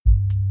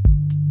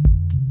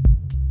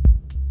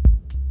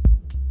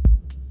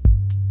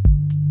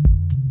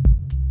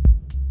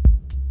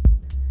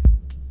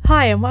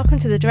Hi, and welcome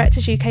to the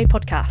Directors UK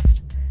podcast.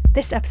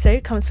 This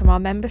episode comes from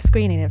our member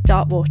screening of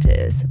Dark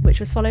Waters,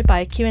 which was followed by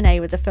a Q&A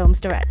with the film's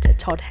director,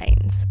 Todd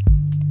Haynes.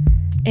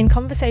 In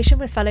conversation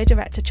with fellow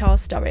director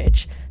Charles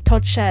Storridge,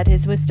 Todd shared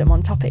his wisdom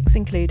on topics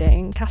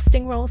including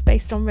casting roles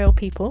based on real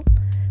people,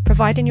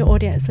 providing your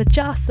audience with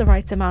just the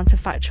right amount of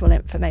factual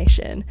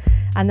information,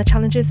 and the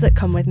challenges that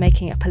come with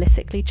making a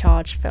politically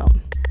charged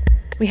film.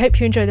 We hope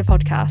you enjoy the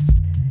podcast.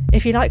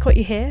 If you like what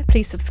you hear,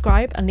 please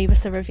subscribe and leave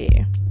us a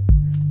review.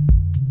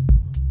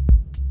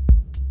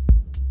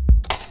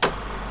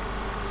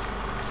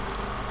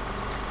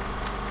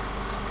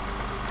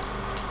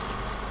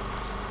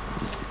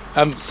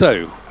 First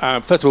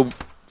of all,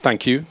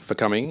 thank you for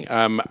coming.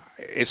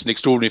 It's an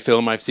extraordinary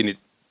film. I've seen it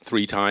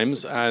 3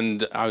 times,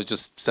 and I was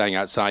just saying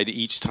outside,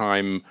 each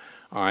time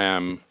I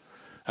am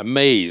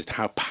amazed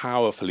how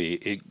powerfully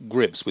it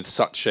grips with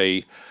such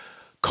a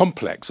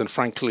complex and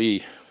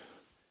frankly,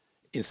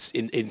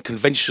 in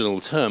conventional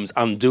terms,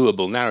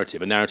 undoable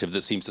narrative, a narrative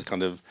that seems to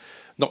kind of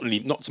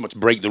not so much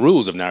break the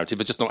rules of narrative,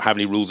 but just not have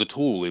any rules at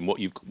all in what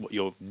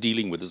you're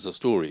dealing with as a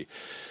story.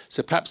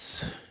 So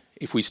perhaps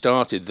if we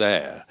started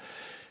there.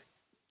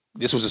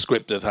 This was a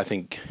script that I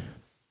think,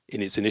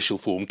 in its initial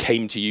form,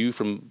 came to you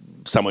from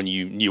someone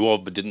you knew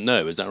of but didn't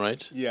know. Is that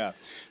right? Yeah.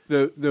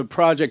 The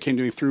project came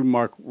to me through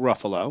Mark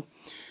Ruffalo.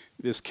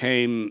 This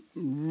came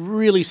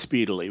really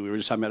speedily. We were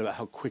just talking about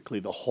how quickly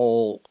the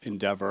whole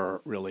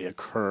endeavor really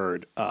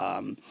occurred.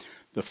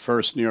 The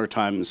first New York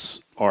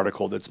Times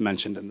article that's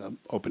mentioned in the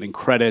opening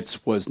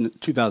credits was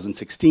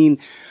 2016.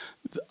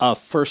 A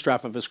first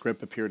draft of a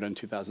script appeared in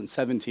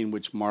 2017,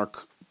 which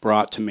Mark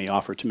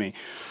offered to me.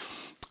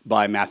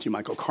 By Matthew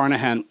Michael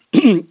Carnahan,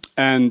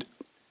 and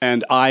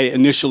I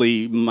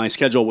initially, my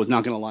schedule was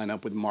not going to line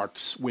up with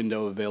Mark's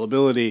window of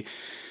availability.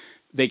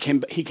 He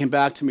came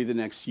back to me the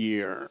next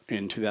year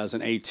in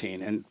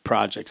 2018, and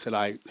projects that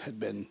I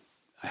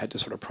had to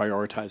sort of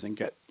prioritize and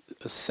get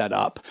set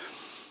up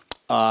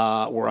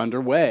were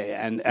underway,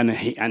 and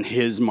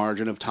his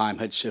margin of time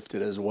had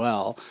shifted as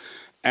well.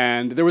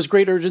 And there was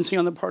great urgency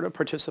on the part of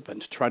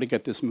participants to try to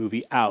get this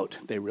movie out.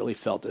 They really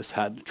felt this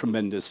had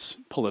tremendous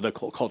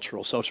political,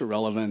 cultural, social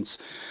relevance.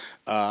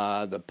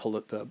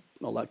 The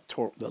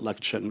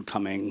election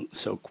coming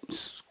so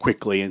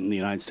quickly in the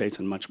United States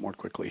and much more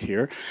quickly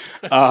here.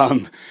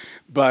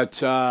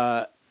 But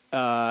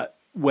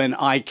when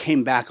I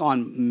came back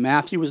on,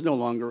 Matthew was no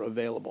longer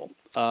available,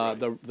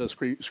 the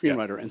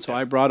screenwriter. And so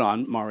I brought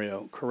on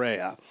Mario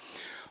Correa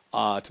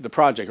to the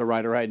project, a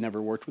writer I had never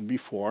worked with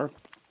before,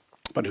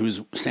 but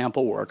whose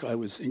sample work I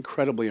was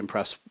incredibly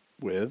impressed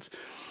with.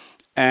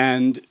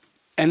 And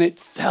it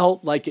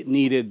felt like it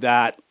needed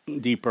that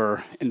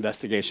deeper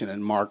investigation,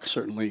 and Mark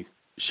certainly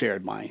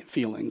shared my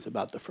feelings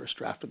about the first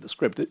draft of the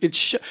script. The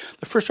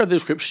first draft of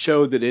the script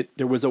showed that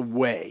there was a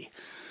way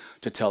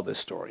to tell this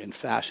story and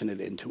fashion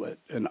it into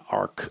an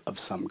arc of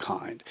some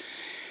kind.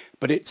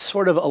 But it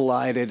sort of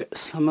elided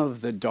some of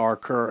the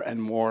darker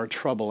and more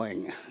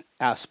troubling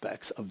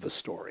aspects of the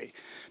story.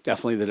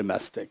 Definitely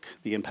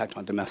the impact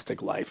on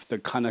domestic life, the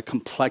kind of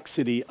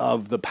complexity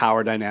of the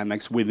power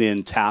dynamics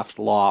within Taft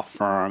Law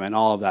Firm and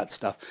all of that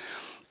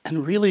stuff.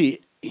 And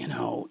really,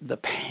 the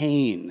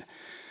pain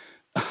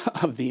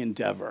of the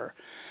endeavor.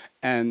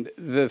 And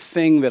the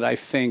thing that I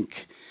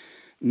think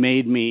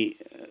made me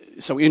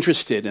so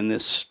interested in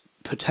this,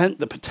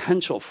 the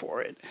potential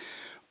for it,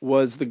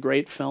 was the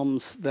great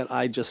films that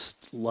I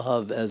just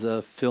love as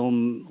a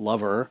film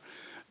lover,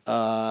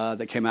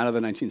 that came out of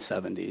the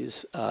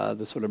 1970s,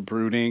 the sort of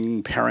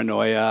brooding,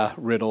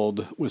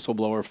 paranoia-riddled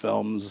whistleblower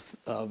films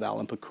of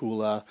Alan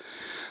Pakula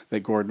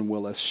that Gordon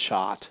Willis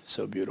shot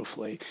so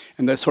beautifully.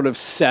 And that sort of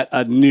set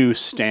a new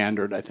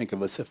standard, I think,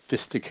 of a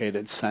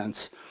sophisticated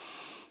sense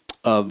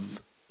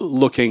of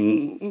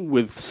looking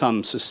with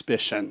some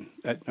suspicion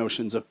at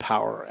notions of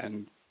power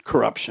and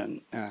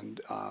corruption and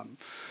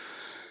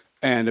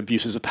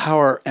abuses of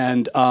power.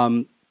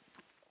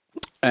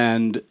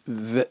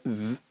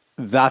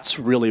 That's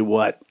really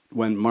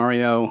when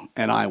Mario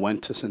and I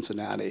went to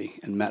Cincinnati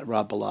and met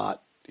Rob Bilott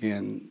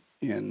in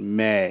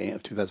May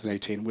of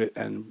 2018,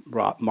 and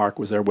Mark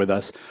was there with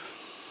us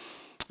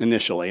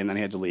initially, and then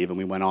he had to leave, and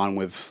we went on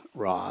with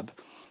Rob.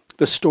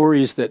 The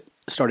stories that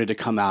started to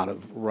come out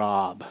of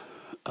Rob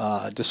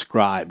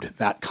described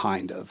that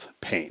kind of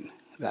pain,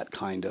 that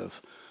kind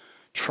of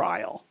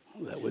trial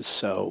that was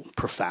so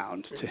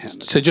profound to him.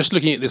 So just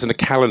looking at this in a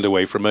calendar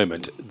way for a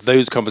moment,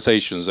 those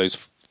conversations,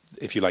 those,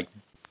 if you like,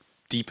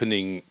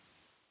 deepening,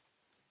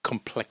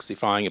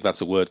 complexifying, if that's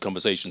a word,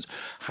 conversations,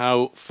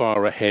 how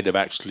far ahead of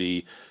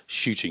actually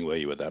shooting were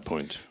you at that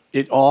point?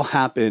 It all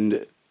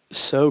happened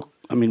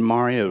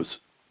Mario's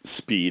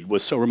speed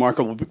was so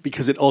remarkable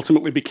because it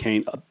ultimately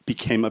became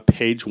a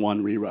page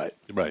 1 rewrite.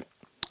 Right.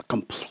 A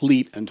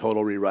complete and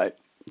total rewrite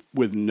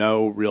with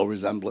no real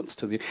resemblance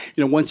to the,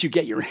 once you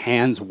get your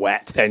hands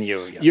wet, then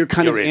you're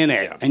kind of in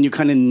it, and you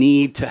kind of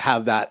need to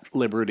have that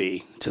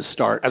liberty to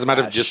start. As a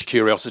matter of just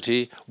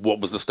curiosity, what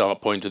was the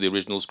start point of the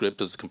original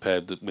script as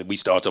compared to, we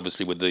start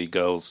obviously with the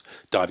girls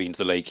diving into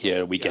the lake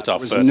here, we get our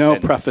first There was no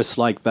sense. preface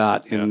like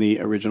that in the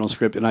original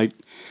script, and I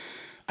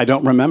I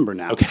don't remember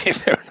now. Okay,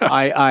 fair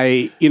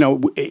enough.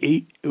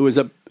 It was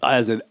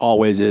as it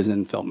always is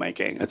in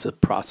filmmaking. It's a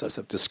process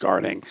of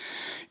discarding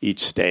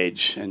each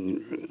stage,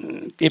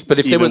 and if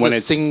there was when a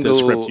it's single the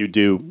script you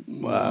do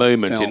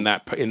moment film.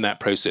 in that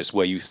process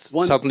where you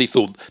suddenly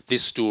thought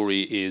this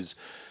story is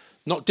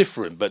not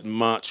different but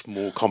much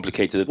more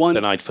complicated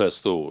than I'd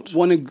first thought.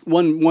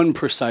 One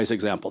precise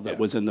example that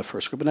was in the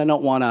first script, and I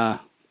don't want to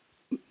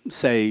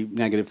say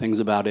negative things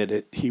about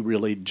it. He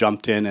really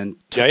jumped in and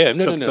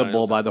took the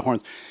bull by the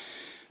horns.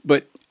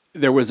 But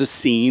there was a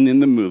scene in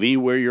the movie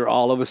where you're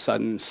all of a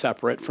sudden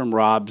separate from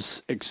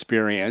Rob's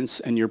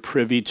experience and you're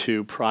privy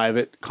to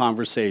private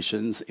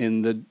conversations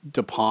in the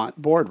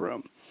DuPont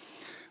boardroom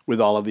with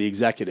all of the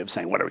executives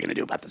saying, what are we going to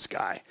do about this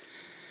guy?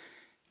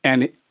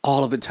 And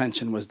all of the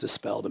tension was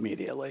dispelled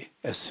immediately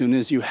as soon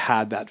as you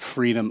had that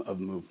freedom of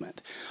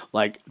movement.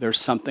 Like there's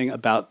something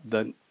about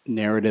the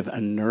narrative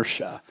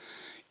inertia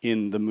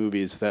in the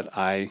movies that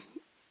I,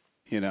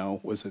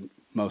 was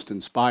most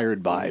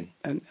inspired by,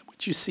 and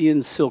what you see in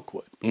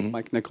Silkwood,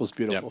 Mike Nichols'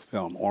 beautiful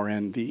film, or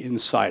in The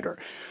Insider.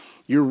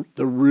 The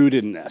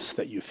rootedness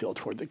that you feel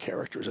toward the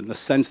characters and the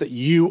sense that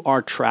you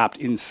are trapped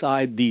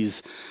inside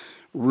these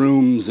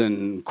rooms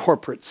and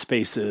corporate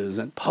spaces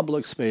and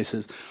public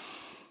spaces,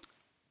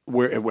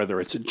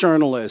 whether it's a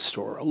journalist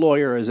or a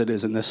lawyer, as it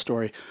is in this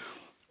story,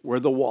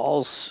 where the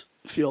walls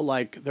feel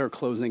like they're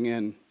closing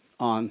in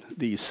on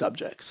these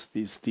subjects,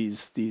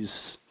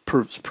 these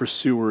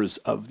pursuers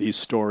of these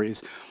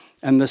stories.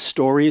 And the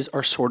stories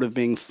are sort of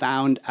being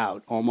found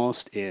out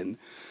almost in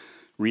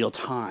real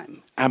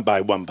time. And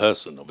by one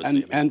person,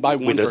 obviously. And by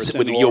one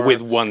person. You're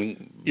with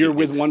one. You're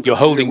with one. You're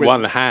holding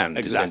one hand,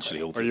 exactly.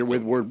 essentially. Or you're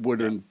with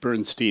Wood and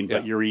Bernstein,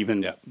 but you're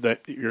even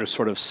you're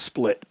sort of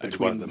split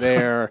between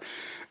their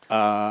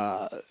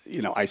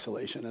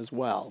isolation as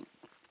well,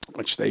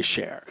 which they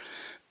share.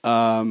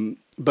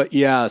 But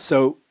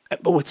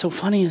what's so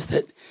funny is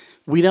that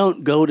we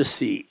don't go to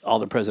see All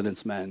the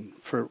President's Men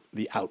for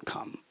the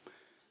outcome.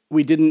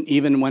 We didn't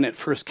even when it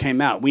first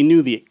came out. We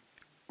knew the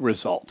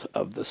result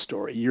of the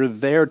story. You're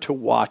there to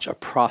watch a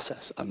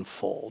process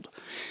unfold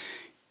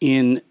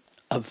in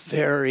a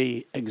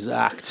very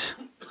exact,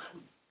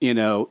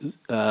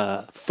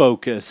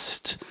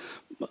 focused,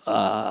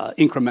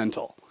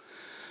 incremental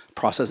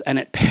process, and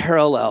it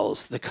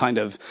parallels the kind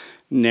of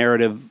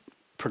narrative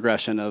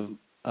progression of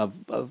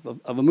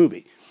a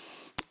movie.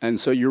 And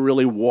so you're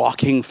really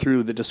walking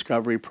through the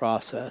discovery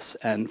process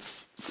and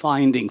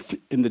finding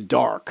in the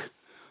dark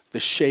the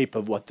shape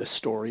of what the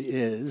story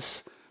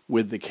is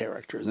with the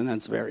characters. And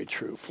that's very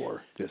true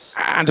for this.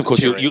 And of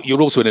course,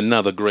 you're also in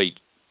another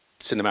great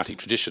cinematic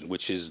tradition,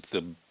 which is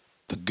the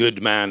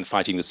good man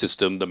fighting the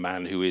system, the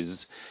man who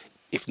is,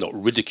 if not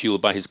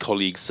ridiculed by his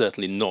colleagues,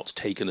 certainly not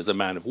taken as a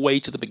man of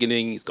weight at the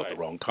beginning. He's got the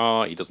wrong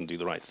car. He doesn't do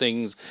the right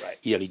things. Right.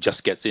 He only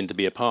just gets in to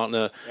be a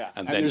partner. Yeah.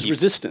 And then there's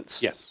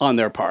resistance on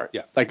their part.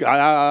 Yeah. Like,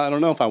 I don't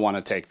know if I want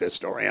to take this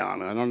story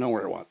on. I don't know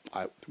where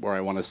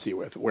I want to see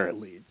where it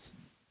leads.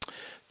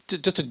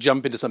 Just to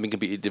jump into something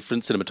completely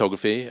different,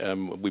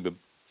 cinematography. We were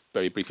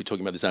very briefly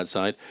talking about this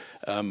outside.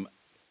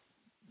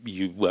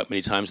 You worked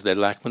many times with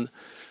Ed Lachman.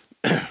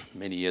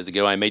 Many years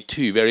ago, I made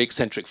 2 very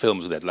eccentric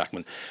films with Ed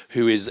Lachman,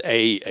 who is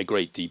a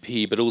great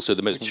DP, but also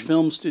the most... Which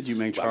films did you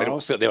make,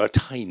 Charles? They were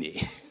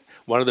tiny.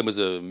 One of them was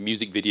a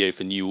music video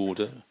for New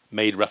Order,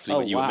 made roughly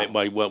when you were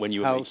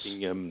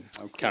making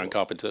Karen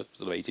Carpenter,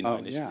 sort of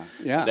 89-ish.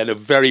 Yeah. Then a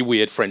very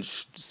weird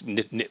French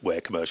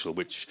knitwear commercial,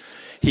 which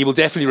he will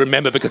definitely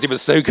remember because it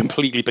was so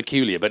completely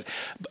peculiar. But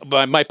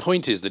my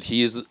point is that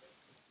he is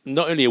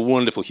not only a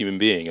wonderful human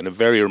being and a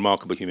very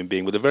remarkable human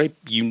being with a very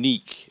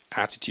unique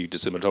attitude to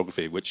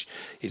cinematography, which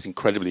is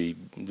incredibly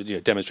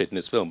demonstrated in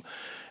this film,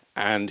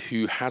 and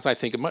who has, I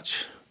think, a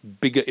much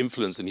bigger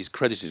influence than he's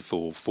credited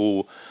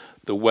for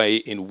the way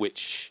in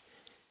which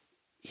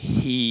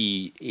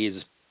he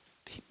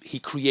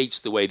creates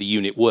the way the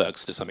unit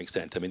works to some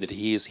extent. I mean, that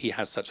he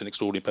has such an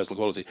extraordinary personal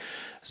quality.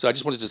 So I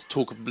just wanted to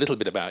talk a little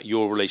bit about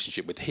your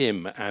relationship with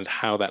him and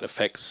how that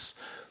affects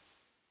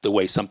the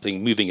way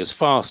something moving as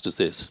fast as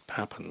this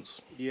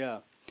happens. Yeah.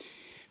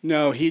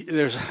 No,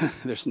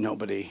 there's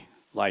nobody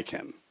like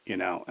him,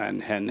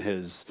 and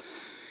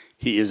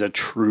he is a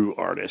true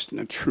artist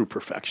and a true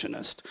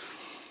perfectionist.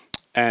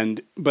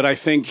 But I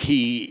think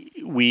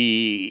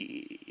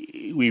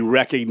we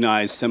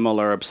recognize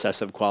similar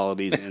obsessive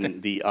qualities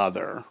in the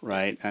other,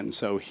 right? And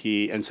so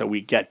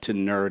we get to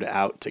nerd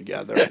out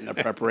together in the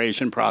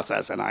preparation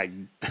process, and I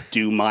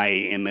do my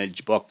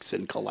image books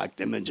and collect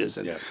images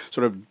and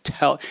sort of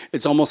tell.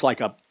 It's almost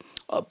like a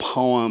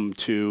poem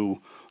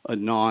to a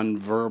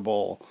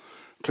nonverbal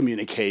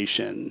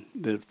communication,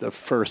 the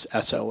first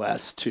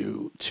SOS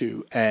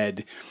to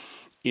Ed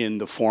in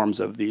the forms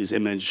of these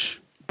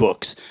image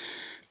books.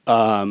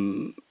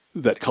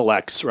 That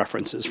collects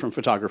references from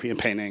photography and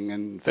painting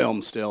and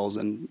film stills,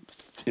 and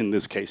in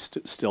this case,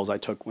 stills I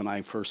took when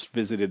I first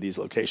visited these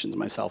locations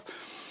myself.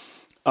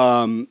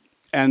 And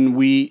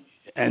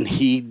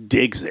he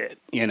digs it,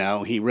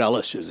 he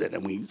relishes it,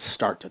 and we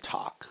start to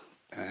talk.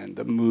 And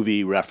the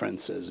movie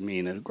references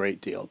mean a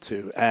great deal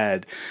to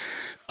Ed.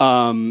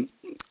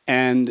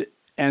 And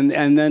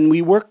then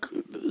we work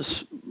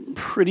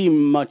pretty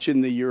much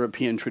in the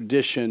European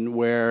tradition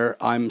where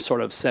I'm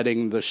sort of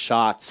setting the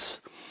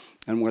shots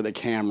and where the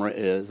camera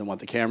is and what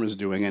the camera's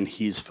doing, and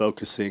he's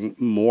focusing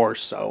more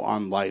so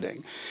on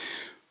lighting.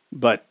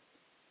 But,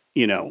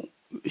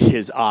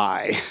 his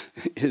eye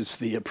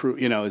is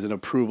is an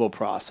approval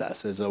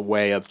process, is a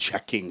way of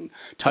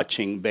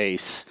touching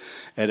base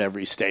at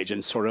every stage,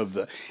 and sort of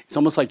it's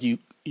almost like you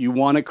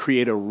want to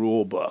create a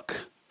rule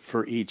book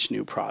for each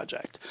new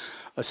project,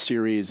 a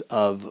series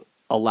of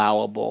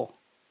allowable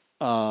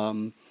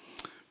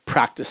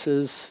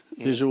practices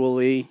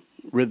visually,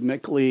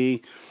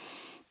 rhythmically,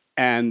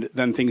 and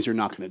then things you're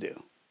not going to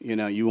do.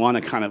 You want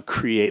to kind of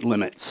create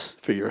limits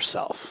for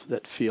yourself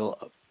that feel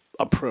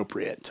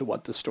appropriate to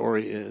what the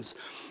story is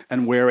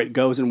and where it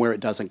goes and where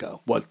it doesn't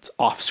go, what's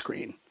off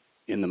screen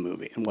in the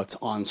movie and what's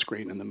on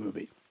screen in the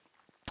movie.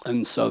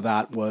 And so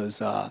that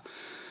was,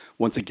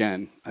 once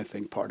again, I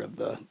think part of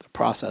the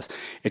process.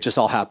 It just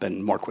all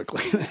happened more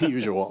quickly than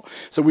usual.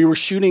 So we were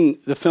shooting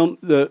the film.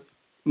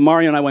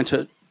 Mario and I went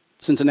to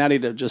Cincinnati,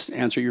 to just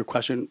answer your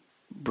question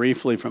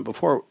briefly from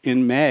before.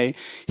 In May,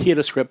 he had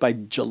a script by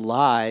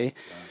July.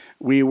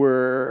 We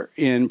were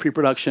in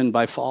pre-production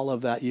by fall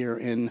of that year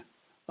in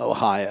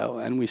Ohio,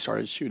 and we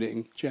started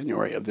shooting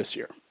January of this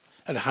year.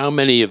 And how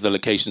many of the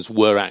locations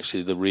were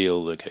actually the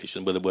real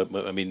location?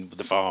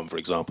 The farm, for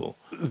example.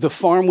 The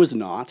farm was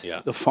not.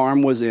 Yeah.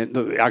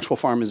 The actual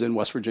farm is in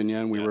West Virginia,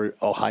 and we were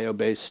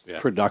Ohio-based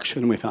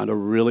production. We found a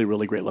really,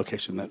 really great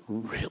location that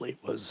really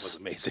was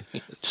amazing.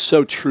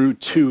 So true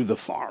to the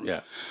farm. Yeah.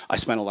 I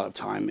spent a lot of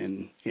time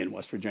in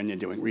West Virginia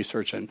doing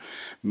research and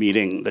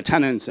meeting the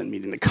tenants and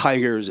meeting the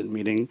Keigers and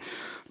meeting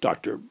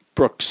Dr.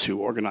 Brooks, who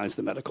organized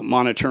the medical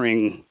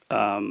monitoring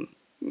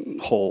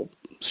whole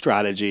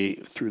strategy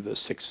through the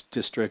 6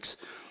 districts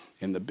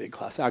in the big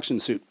class action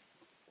suit.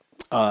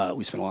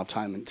 We spent a lot of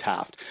time in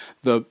Taft.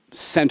 The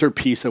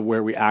centerpiece of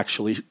where we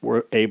actually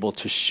were able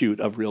to shoot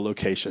of real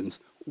locations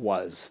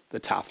was the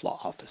Taft Law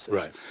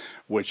offices,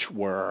 which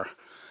were,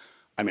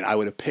 I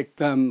would have picked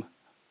them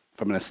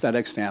from an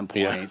aesthetic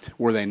standpoint,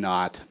 were they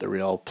not the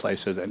real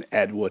places, and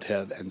Ed would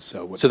have, and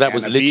so would So that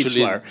was Anna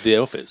literally Beechler. the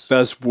office?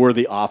 Those were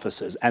the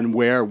offices. And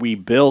where we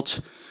built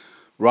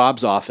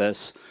Rob's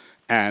office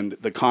and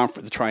the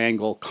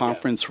triangle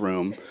conference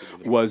room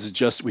was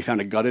we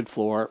found a gutted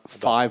floor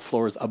 5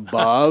 floors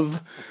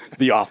above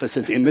the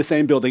offices in the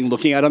same building,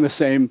 looking out on the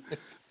same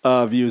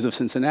views of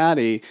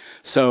Cincinnati.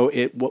 So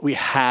it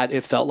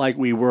felt like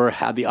we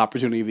had the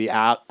opportunity of the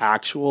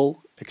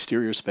actual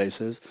exterior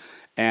spaces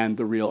and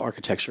the real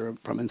architecture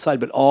from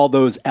inside. But all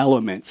those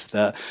elements,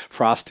 the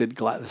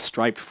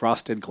striped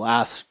frosted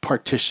glass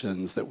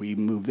partitions that we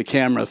moved the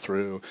camera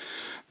through,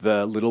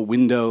 the little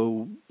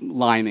window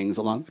linings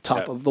along the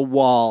top of the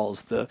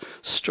walls, the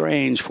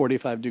strange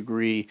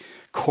 45-degree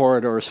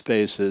corridor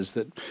spaces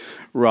that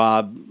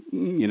Rob,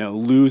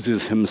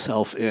 loses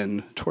himself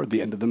in toward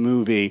the end of the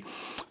movie,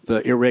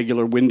 the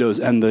irregular windows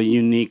and the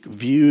unique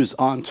views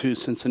onto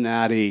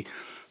Cincinnati,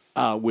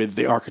 with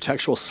the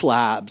architectural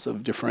slabs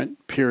of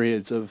different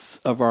periods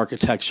of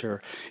architecture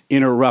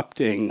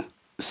interrupting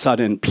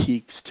sudden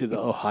peaks to the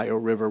Ohio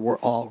River, were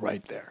all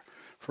right there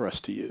for us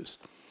to use.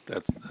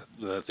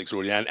 That's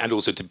extraordinary, and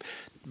also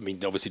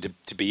obviously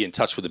to be in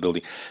touch with the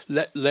building.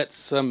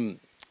 Let's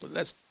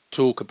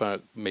talk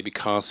about maybe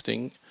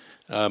casting.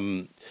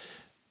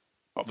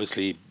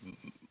 Obviously,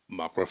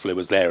 Mark Ruffalo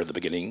was there at the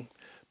beginning,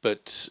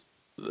 but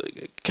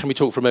can we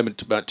talk for a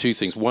moment about 2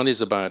 things? One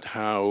is about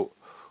how,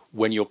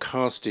 when you're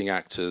casting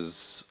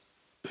actors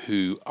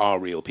who are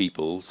real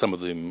people, some of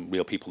them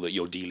real people that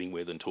you're dealing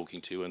with and talking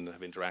to and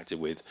have interacted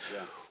with,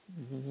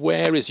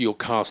 where is your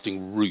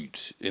casting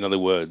route? In other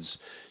words,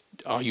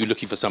 are you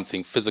looking for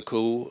something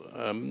physical?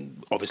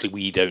 Obviously,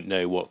 we don't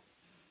know what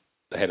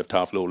the head of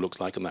Taft Law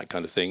looks like and that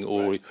kind of thing.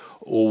 Or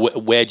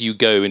where do you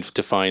go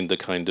to find the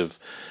kind of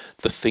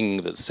the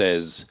thing that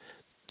says,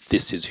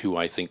 this is who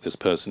I think this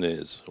person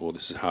is, or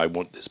this is how I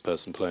want this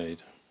person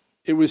played?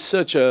 It was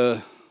such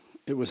a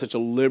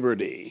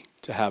liberty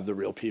to have the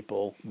real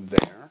people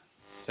there,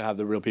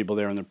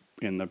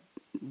 in the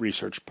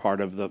research part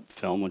of the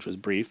film, which was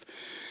brief,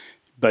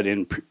 but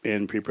in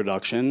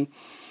pre-production,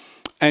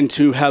 and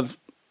to have.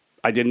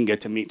 I didn't get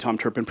to meet Tom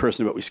Turp in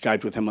person, but we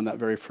Skyped with him on that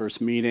very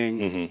first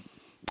meeting,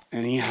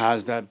 and he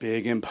has that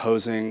big,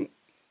 imposing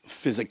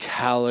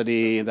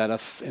physicality,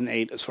 that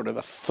innate sort of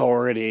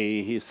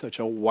authority. He's such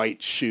a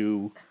white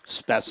shoe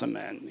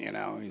specimen,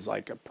 He's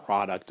like a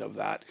product of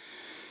that.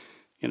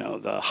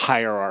 The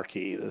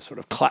hierarchy, the sort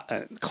of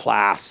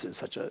class is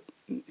such a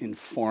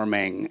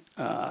informing,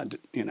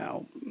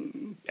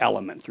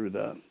 element through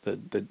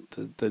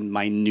the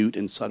minute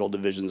and subtle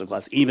divisions of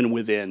class, even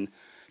within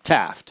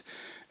Taft.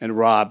 And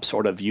Rob's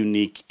sort of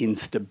unique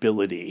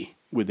instability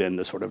within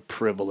the sort of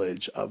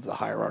privilege of the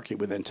hierarchy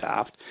within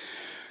Taft,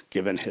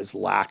 given his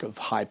lack of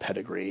high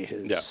pedigree,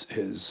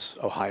 his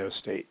Ohio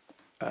State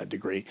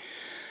degree.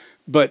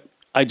 But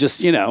I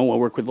just, I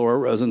work with Laura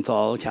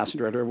Rosenthal, a casting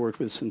director I've worked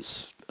with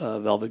since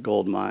Velvet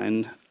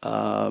Goldmine,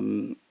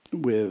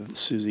 with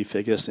Susie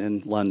Figgis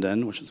in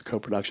London, which was a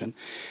co-production.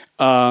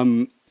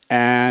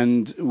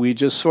 And we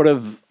just sort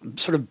of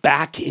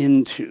back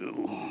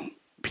into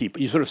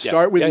people. You sort of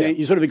start with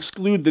you sort of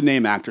exclude the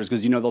name actors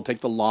because they'll take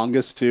the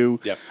longest to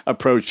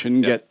approach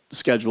and get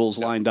schedules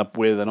lined up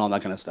with and all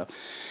that kind of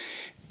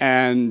stuff.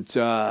 And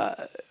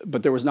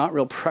but there was not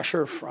real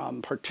pressure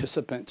from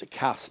participant to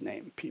cast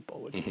name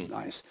people, which was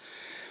nice.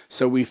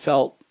 So we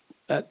felt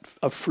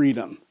a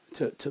freedom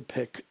to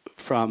pick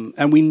from,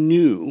 and we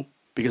knew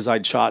because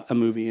I'd shot a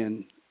movie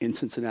in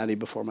Cincinnati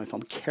before my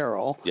film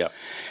Carol,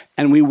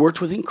 and we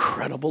worked with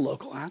incredible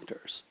local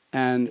actors.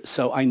 And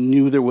so I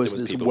knew there was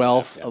this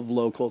wealth of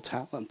local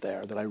talent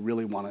there that I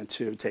really wanted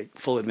to take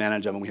full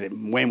advantage of. And we had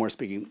way more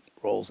speaking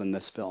roles in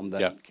this film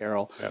than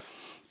Carol.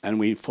 And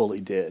we fully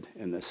did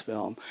in this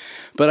film.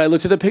 But I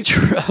looked at a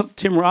picture of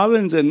Tim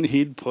Robbins, and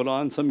he'd put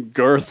on some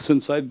girth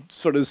since I'd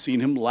sort of seen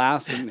him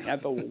last, and he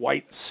had the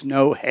white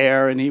snow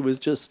hair, and I was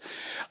just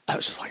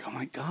like, oh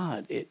my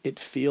God, it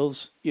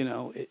feels,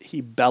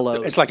 he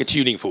bellows. It's like a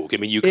tuning fork. I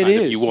mean, you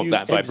want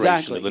that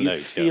vibration of the note. You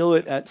feel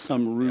it at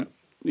some root,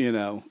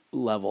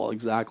 level,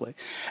 exactly.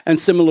 And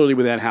similarly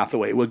with Anne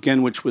Hathaway,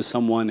 again, which was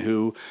someone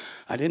who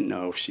I didn't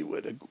know if she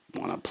would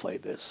want to play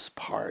this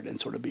part and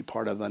sort of be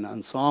part of an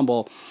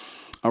ensemble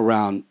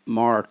around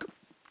Mark.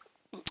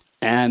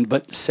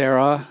 But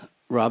Sarah,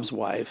 Rob's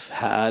wife,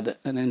 had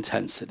an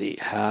intensity,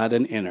 had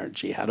an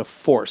energy, had a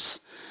force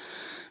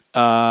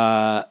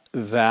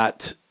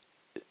that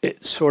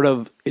it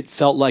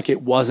felt like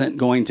it wasn't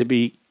going to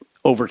be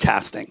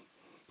overcasting,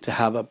 to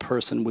have a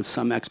person with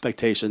some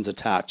expectations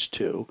attached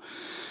to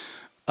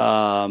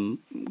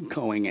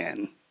going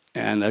in,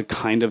 and a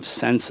kind of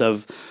sense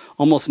of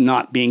almost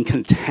not being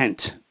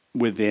content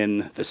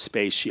within the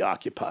space she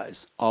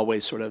occupies,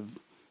 always sort of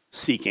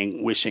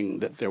seeking, wishing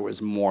that there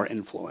was more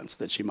influence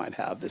that she might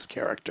have, this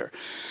character.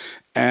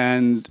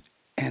 And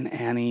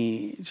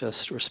Annie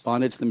just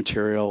responded to the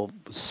material,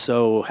 was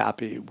so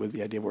happy with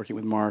the idea of working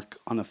with Mark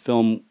on a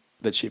film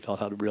that she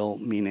felt had real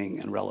meaning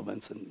and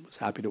relevance, and was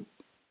happy to,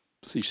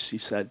 she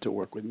said, to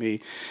work with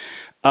me.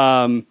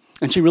 And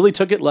she really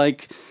took it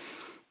like,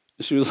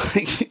 she was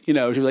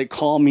like,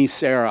 call me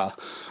Sarah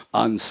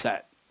on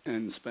set.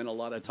 And spent a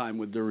lot of time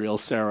with the real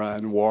Sarah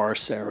and wore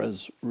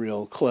Sarah's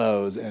real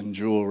clothes and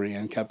jewelry,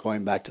 and kept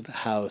going back to the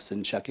house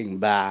and checking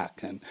back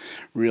and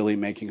really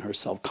making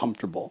herself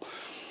comfortable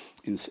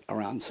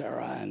around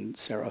Sarah. And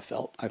Sarah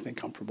felt, I think,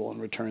 comfortable in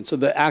return. So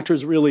the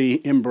actors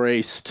really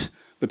embraced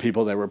the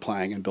people they were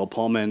playing. And Bill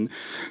Pullman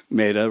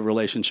made a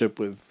relationship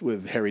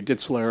with Harry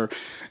Ditzler,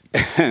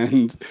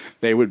 and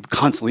they would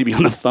constantly be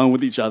on the phone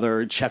with each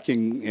other,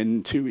 checking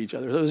into each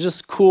other. So it was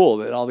just cool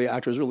that all the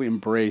actors really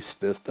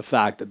embraced the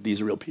fact that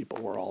these real people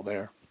were all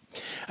there.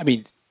 I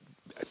mean,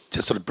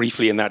 just sort of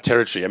briefly in that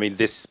territory, I mean,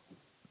 this,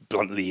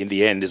 bluntly, in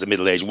the end, is a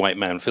middle-aged white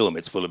man film.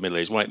 It's full of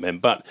middle-aged white men.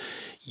 But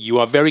you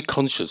are very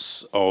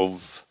conscious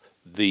of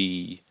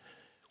the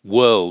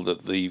world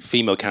that the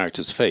female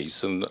characters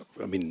face, and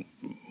I mean,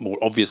 more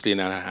obviously in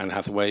Anne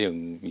Hathaway,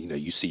 and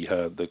you see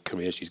the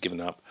career she's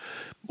given up,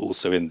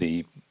 also in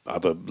The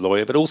Other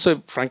Lawyer, but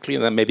also, frankly,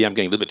 and then maybe I'm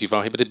going a little bit too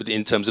far here, but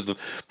in terms of the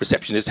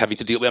receptionist having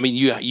to deal with, I mean,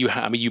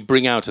 you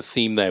bring out a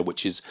theme there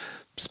which is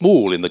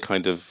small in the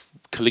kind of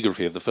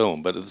calligraphy of the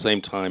film, but at the same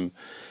time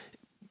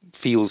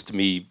feels to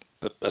me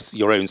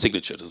your own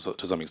signature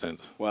to some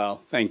extent. Well,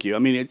 thank you. I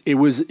mean, it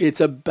was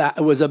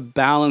a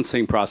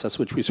balancing process,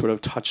 which we sort of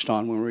touched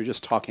on when we were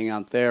just talking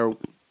out there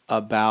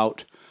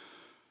about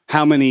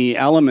how many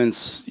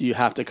elements you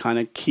have to kind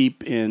of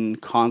keep in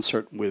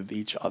concert with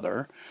each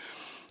other,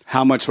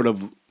 how much sort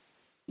of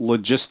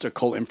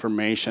logistical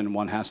information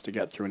one has to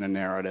get through in a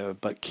narrative,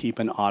 but keep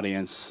an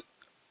audience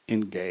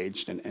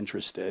engaged and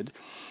interested,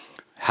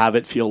 have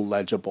it feel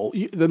legible.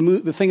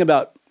 The thing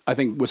about, I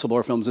think,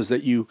 whistleblower films is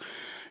that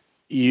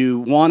you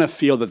want to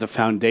feel that the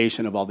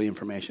foundation of all the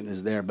information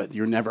is there, but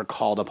you're never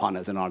called upon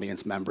as an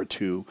audience member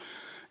to,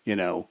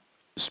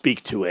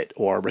 speak to it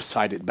or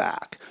recite it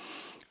back.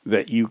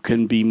 That you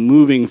can be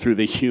moving through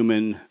the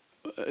human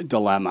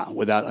dilemma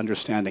without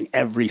understanding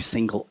every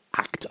single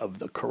act of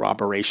the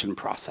corroboration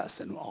process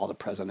and all the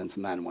president's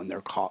men when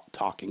they're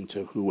talking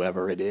to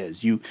whoever it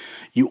is. You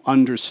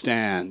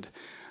understand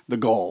the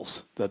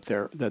goals that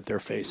they're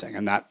facing,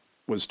 and that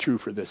was true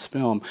for this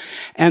film.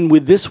 And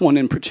with this one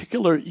in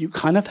particular, you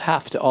kind of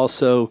have to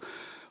also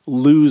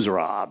lose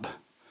Rob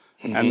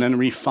and then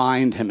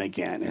refine him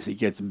again as he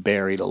gets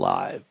buried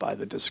alive by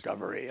the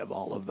discovery of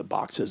all of the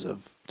boxes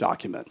of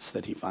documents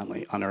that he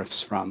finally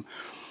unearths from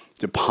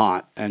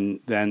DuPont.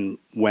 And then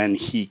when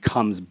he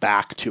comes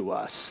back to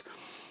us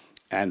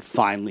and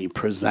finally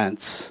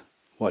presents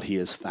what he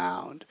has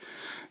found,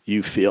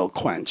 you feel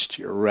quenched.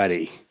 You're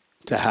ready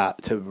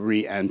to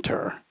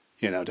re-enter,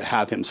 to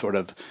have him sort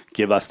of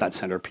give us that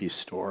centerpiece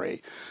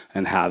story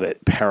and have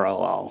it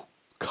parallel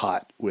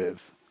cut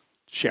with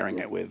sharing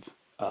it with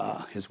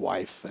his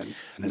wife and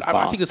his boss.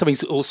 I think there's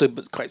something also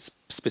quite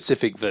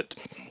specific that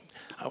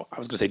I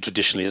was going to say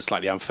traditionally is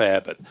slightly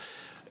unfair, but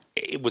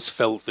it was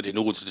felt that in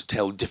order to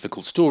tell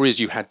difficult stories,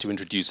 you had to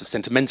introduce a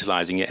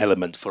sentimentalizing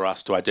element for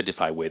us to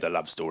identify with, a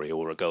love story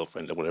or a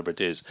girlfriend or whatever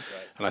it is.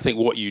 Right. And I think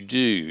what you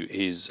do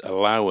is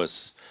allow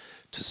us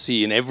to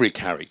see in every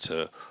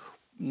character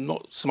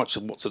not so much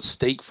what's at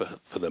stake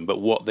for them,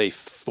 but what they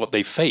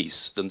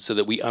faced, and so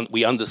that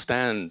we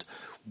understand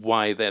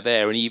why they're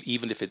there, and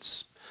even if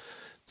it's,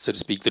 so to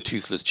speak, the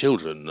toothless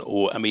children,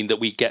 or I mean, that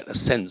we get a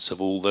sense of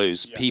all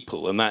those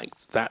people, and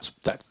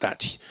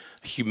that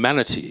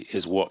humanity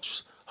is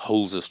what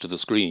holds us to the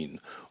screen,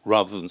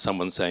 rather than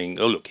someone saying,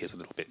 "Oh, look, here's a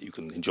little bit you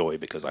can enjoy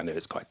because I know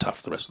it's quite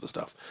tough, the rest of the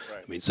stuff."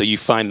 Right. I mean, so you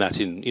find that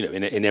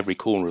in every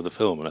corner of the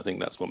film, and I think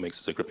that's what makes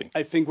it so gripping.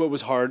 I think what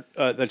was hard,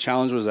 the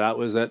challenge was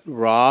that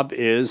Rob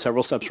is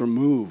several steps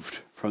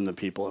removed from the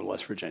people in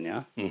West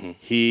Virginia. Mm-hmm.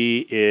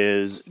 He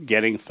is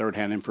getting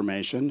third-hand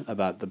information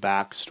about the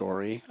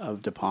backstory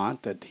of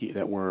DuPont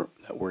that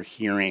we're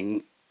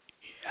hearing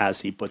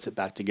as he puts it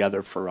back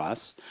together for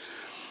us,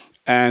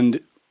 and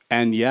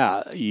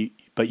yeah.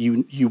 But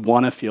you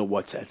want to feel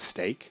what's at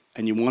stake,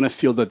 and you want to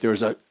feel that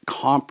there's a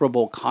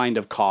comparable kind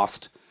of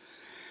cost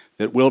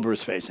that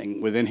Wilbur's facing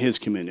within his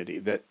community,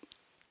 that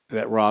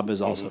Rob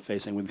is also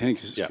facing within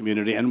his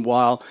community. And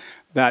while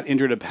that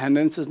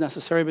interdependence is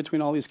necessary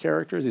between all these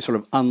characters, these sort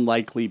of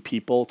unlikely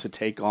people to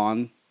take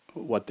on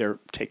what they're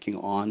taking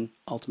on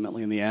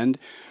ultimately in the end,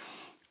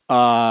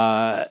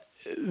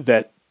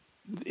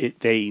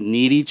 they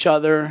need each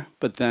other,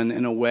 but then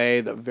in a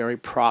way the very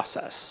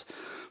process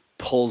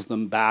pulls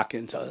them back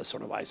into a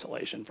sort of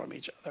isolation from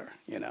each other,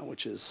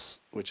 which is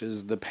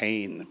the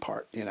pain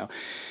part,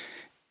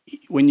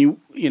 When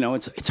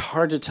it's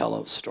hard to tell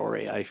a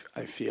story, I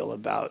feel,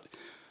 about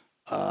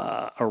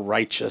a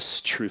righteous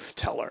truth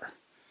teller.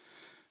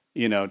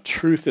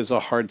 Truth is a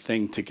hard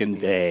thing to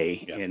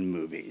convey in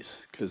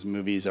movies, because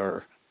movies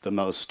are the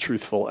most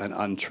truthful and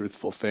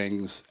untruthful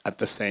things at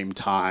the same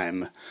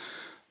time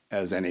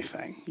as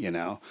anything,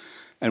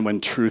 And when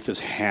truth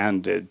is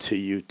handed to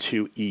you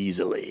too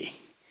easily,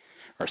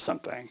 or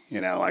something,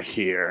 I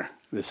hear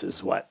this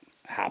is what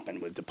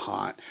happened with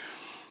DuPont,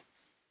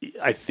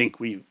 I think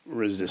we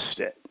resist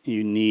it.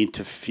 You need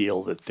to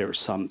feel that there's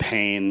some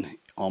pain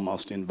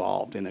almost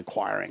involved in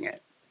acquiring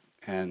it.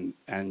 And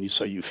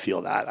so you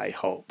feel that, I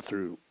hope,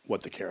 through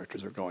what the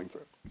characters are going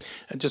through.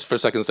 And just for a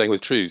second, staying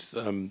with truth,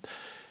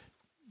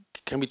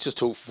 can we just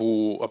talk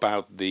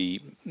about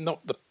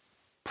not the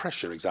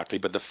pressure exactly,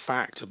 but the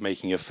fact of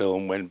making a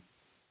film when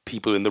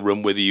people in the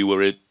room with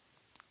you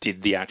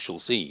did the actual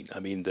scene? I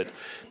mean, that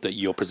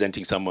you're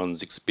presenting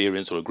someone's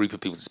experience or a group of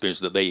people's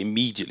experience that they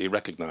immediately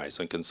recognize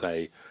and can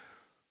say,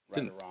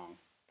 right or wrong.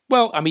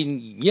 Well, I mean,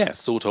 yes,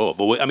 sort of.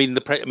 Or, I mean,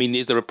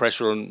 is there a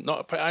pressure on?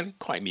 I don't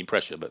quite mean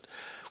pressure, but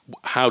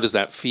how does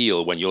that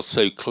feel when you're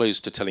so close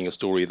to telling a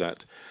story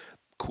that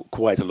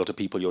quite a lot of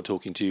people you're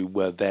talking to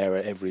were there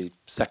at every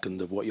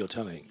second of what you're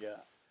telling?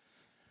 Yeah.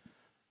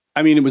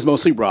 I mean, it was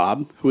mostly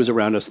Rob who was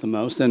around us the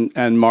most,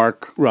 and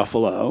Mark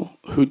Ruffalo,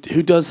 who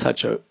does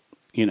such a,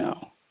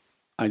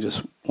 I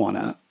just want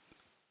to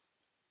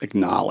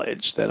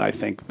acknowledge that I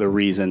think the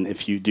reason,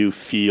 if you do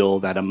feel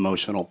that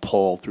emotional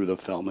pull through the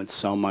film, it's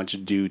so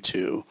much due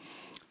to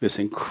this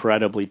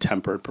incredibly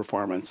tempered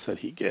performance that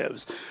he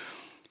gives.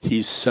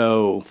 He's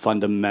so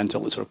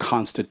fundamentally, sort of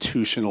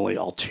constitutionally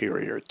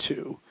ulterior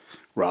to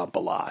Rob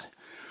Bilott.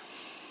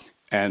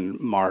 And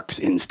Mark's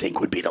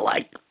instinct would be to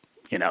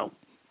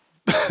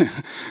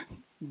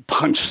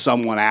punch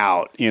someone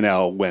out,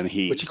 when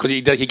because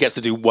he gets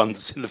to do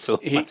once in the film.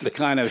 He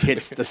kind of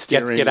hits the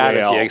steering get out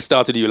wheel. Of here,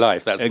 start a new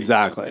life. That's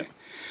exactly.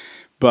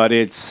 But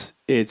it's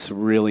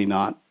really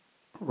not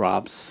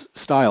Rob's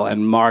style.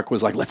 And Mark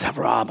was like, "Let's have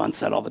Rob on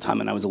set all the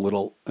time." And I was a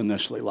little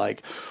initially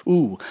like,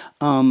 "Ooh,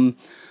 I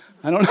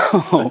don't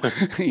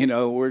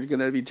know. We're going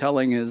to be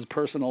telling his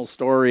personal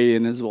story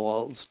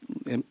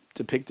and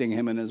depicting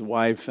him and his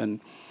wife, and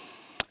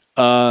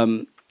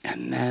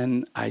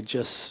then I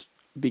just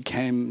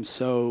became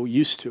so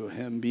used to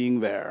him being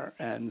there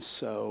and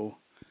so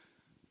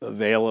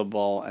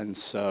available and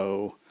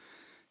so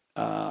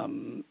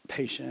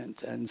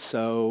patient, and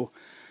so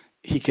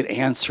he could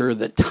answer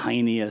the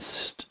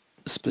tiniest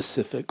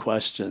specific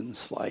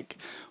questions, like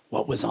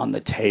what was on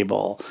the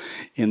table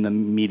in the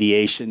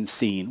mediation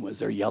scene. Was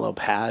there yellow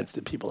pads?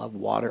 Did people have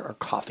water or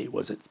coffee?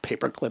 Was it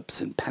paper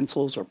clips and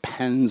pencils or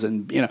pens?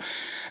 And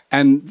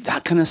and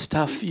that kind of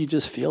stuff, you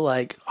just feel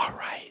like, all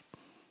right,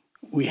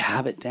 we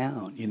have it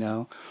down,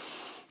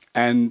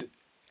 and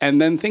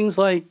then things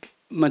like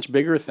much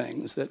bigger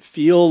things that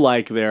feel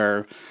like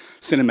they're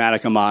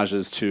cinematic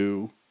homages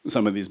to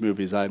some of these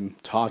movies I'm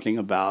talking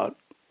about,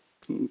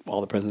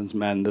 All the President's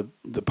Men,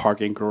 the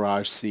parking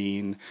garage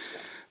scene,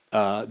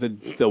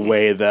 the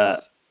way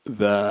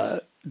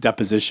the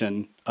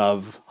deposition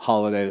of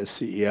Holliday, the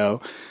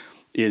CEO,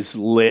 is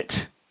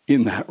lit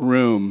in that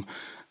room.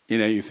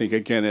 You think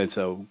again it's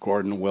a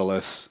Gordon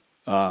Willis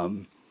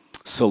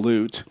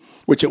salute,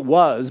 which it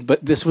was,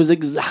 but this was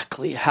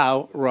exactly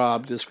how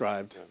Rob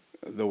described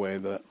the way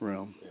the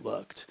room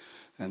looked.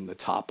 and the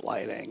top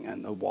lighting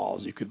and the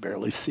walls you could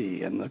barely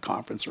see in the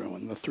conference room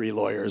and the three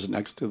lawyers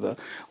next to the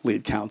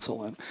lead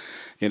counsel. And,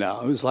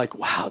 it was like,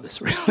 wow,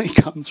 this really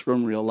comes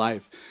from real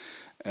life.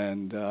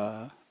 And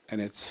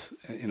it's,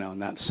 in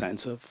that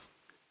sense of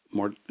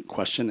more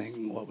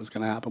questioning what was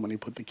going to happen when he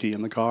put the key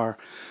in the car,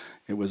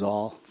 it was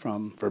all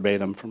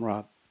verbatim from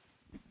Rob.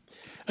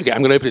 Okay, I'm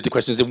going to open it to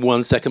questions in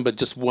 1 second, but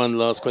just one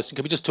last question.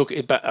 Can we just talk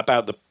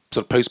about the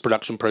sort of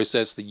post-production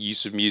process, the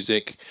use of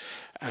music,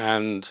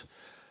 and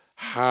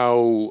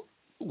how,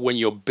 when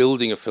you're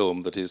building a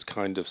film that is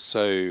kind of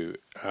so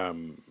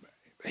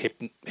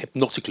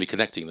hypnotically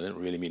connecting, I don't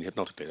really mean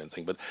hypnotically, I don't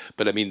think,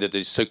 but I mean that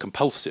it's so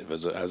compulsive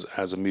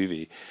as a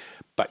movie,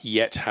 but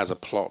yet has a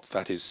plot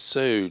that is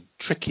so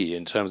tricky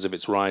in terms of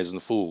its rise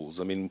and falls.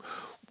 I mean,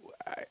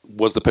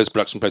 was the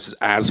post-production process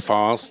as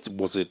fast?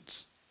 Was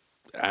it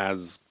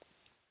as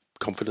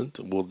confident?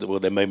 Were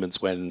there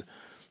moments when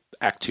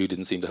Act 2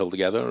 didn't seem to hold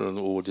together,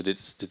 or did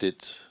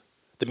it?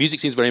 The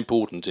music seems very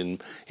important in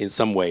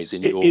some ways.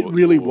 It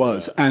really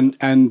was, and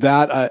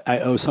that I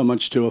owe so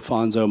much to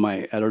Afonso,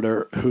 my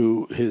editor,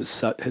 who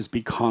has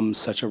become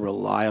such a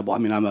reliable. I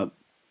mean,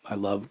 I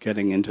love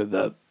getting into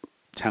the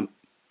temp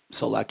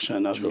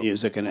selection of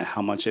music and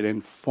how much it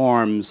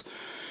informs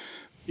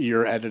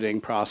your editing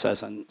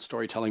process and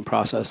storytelling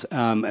process,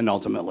 and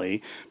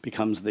ultimately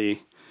becomes the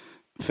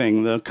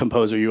thing the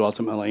composer you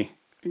ultimately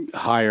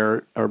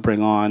hire or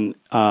bring on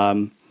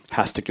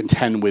has to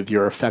contend with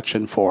your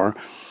affection for.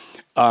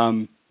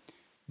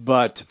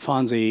 But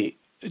Fonzie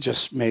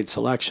just made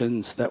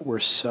selections that were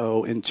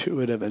so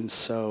intuitive and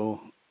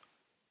so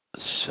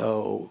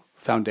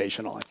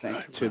foundational, I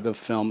think, to the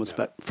film,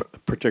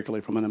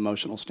 particularly from an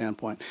emotional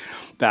standpoint.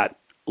 That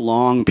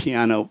long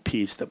piano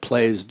piece that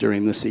plays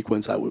during the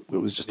sequence I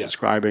was just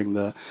describing,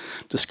 the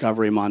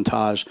discovery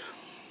montage,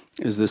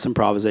 is this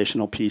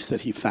improvisational piece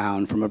that he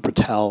found from a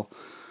Brettel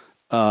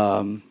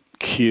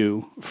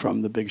cue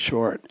from The Big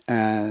Short,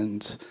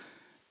 and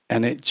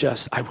it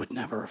just, I would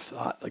never have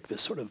thought like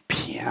this sort of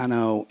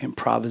piano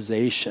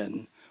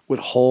improvisation would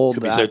hold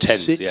could that. Be so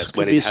tense, yes, could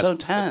when be it so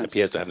tense.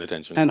 Appears to have no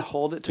tension. And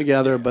hold it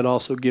together, but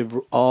also give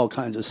all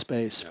kinds of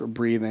space for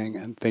breathing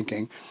and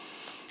thinking.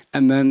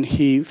 And then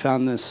he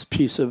found this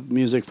piece of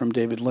music from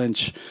David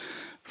Lynch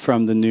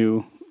from the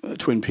new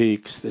Twin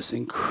Peaks, this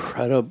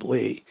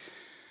incredibly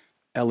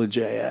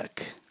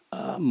elegiac,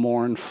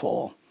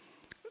 mournful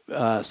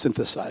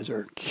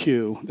synthesizer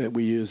cue that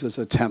we use as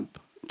a temp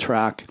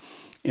track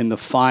in the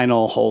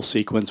final whole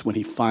sequence when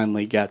he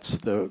finally gets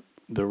the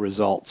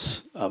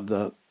results of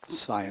the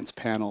science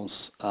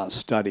panel's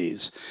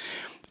studies.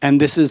 And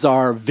this is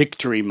our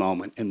victory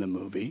moment in the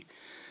movie.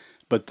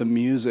 But the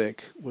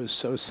music was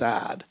so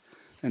sad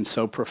and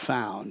so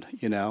profound,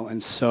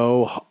 and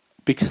so,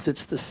 because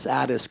it's the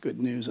saddest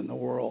good news in the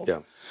world. Yeah.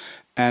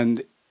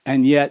 And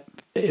yet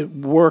it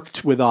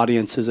worked with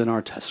audiences in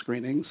our test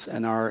screenings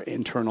and our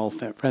internal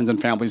friends and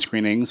family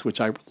screenings,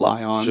 which I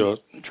rely on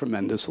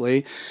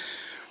tremendously.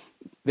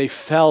 They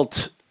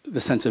felt the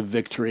sense of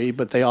victory,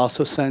 but they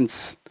also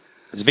sense...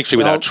 It's victory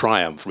without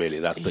triumph, really.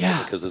 That's the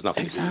because there's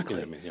nothing...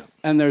 Exactly.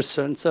 And there's a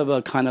sense of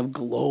a kind of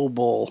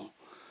global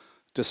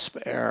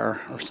despair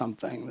or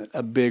something,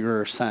 a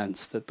bigger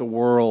sense that the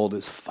world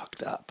is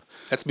fucked up.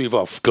 Let's move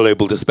off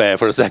global despair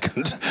for a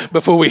second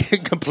before we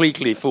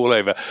completely fall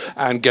over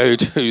and go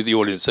to the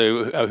audience.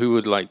 So who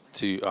would like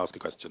to ask a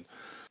question?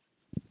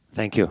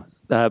 Thank you.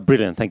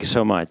 Brilliant. Thank you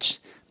so much.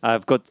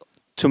 I've got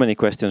too many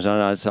questions,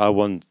 and I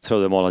won't throw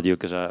them all at you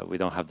because we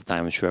don't have the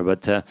time, I'm sure.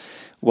 But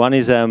one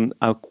is, I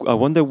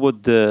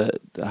wonder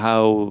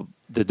how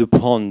the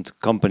DuPont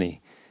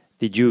company,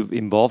 did you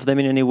involve them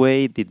in any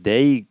way? Did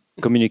they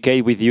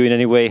communicate with you in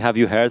any way? Have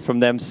you heard from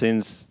them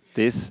since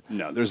this?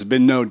 No, there's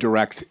been no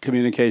direct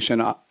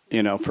communication,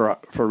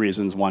 for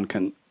reasons one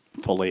can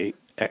fully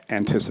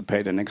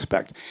anticipate and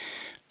expect.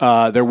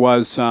 There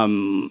was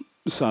some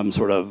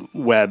sort of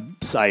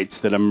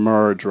websites that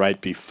emerged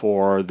right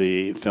before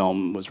the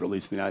film was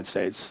released in the United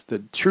States. The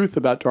truth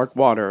about Dark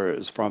Water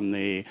is from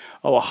the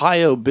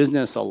Ohio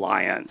Business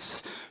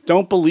Alliance.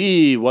 Don't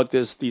believe what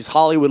these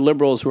Hollywood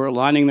liberals who are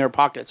lining their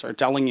pockets are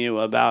telling you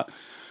about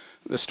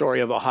the story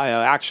of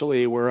Ohio.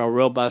 Actually, we're a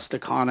robust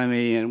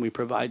economy and we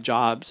provide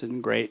jobs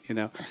and great,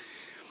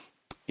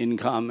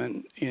 income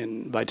and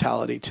in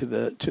vitality to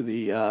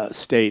the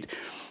state.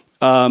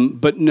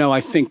 But no,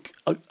 I think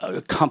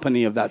a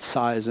company of that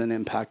size and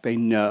impact, they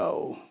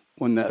know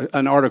when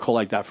an article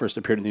like that first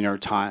appeared in the New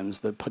York Times,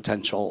 the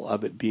potential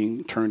of it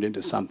being turned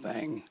into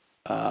something,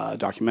 a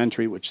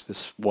documentary, which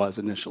this was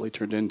initially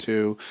turned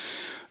into,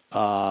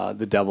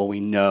 The Devil We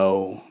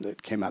Know,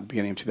 that came out at the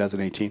beginning of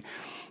 2018.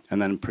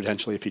 And then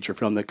potentially a feature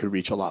film that could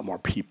reach a lot more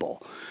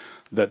people,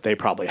 that they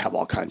probably have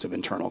all kinds of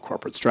internal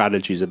corporate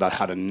strategies about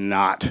how to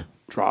not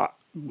draw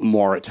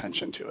more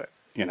attention to it,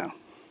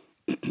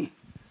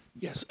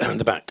 Yes, in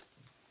the back.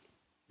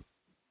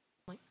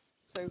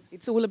 So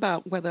it's all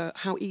about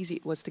how easy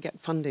it was to get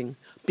funding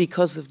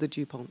because of the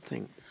DuPont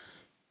thing.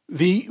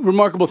 The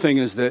remarkable thing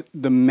is that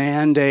the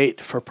mandate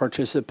for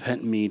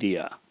participant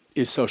media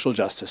is social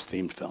justice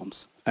themed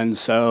films. And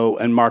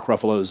Mark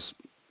Ruffalo's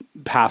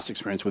past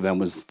experience with them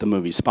was the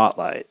movie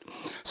Spotlight.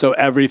 So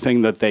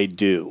everything that they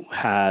do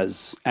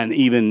has, and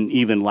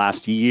even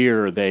last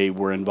year they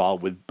were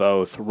involved with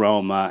both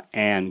Roma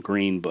and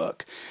Green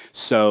Book.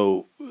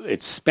 So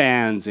it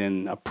spans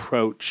in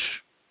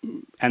approach,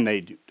 and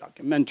they do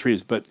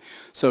documentaries, but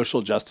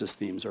social justice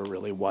themes are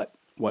really what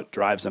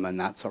drives them, and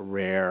that's a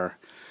rare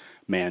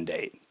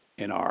mandate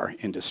in our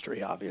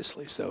industry,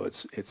 obviously. So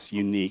it's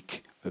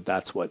unique that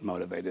that's what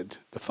motivated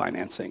the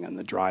financing and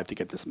the drive to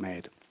get this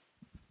made.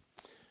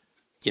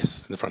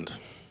 Yes, in the front.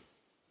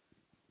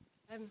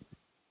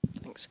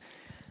 Thanks.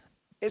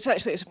 It's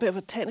a bit of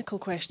a technical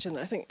question.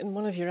 I think in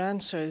one of your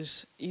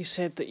answers you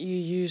said that you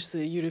use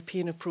the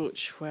European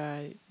approach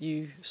where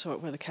you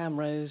sort where the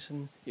camera is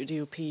and your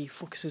DOP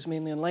focuses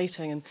mainly on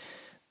lighting, and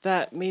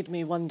that made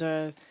me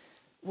wonder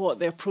what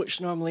the approach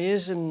normally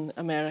is in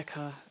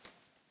America,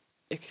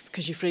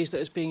 because you phrased it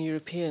as being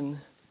European.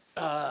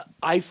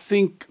 I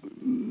think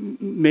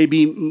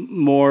maybe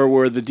more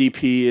where the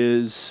DP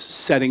is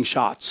setting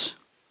shots,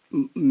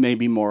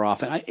 maybe more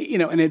often.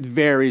 And it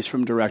varies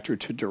from director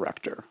to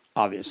director,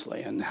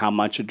 obviously, and how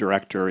much a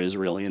director is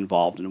really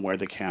involved in where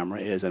the camera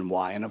is and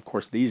why. And of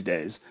course, these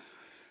days,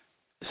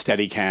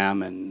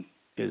 Steadicam and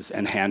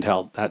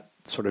handheld, that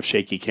sort of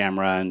shaky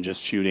camera and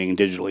just shooting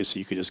digitally, so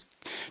you could just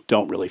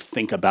don't really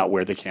think about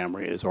where the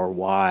camera is or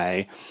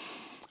why.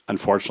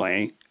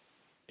 Unfortunately,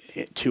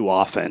 it too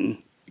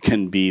often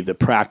can be the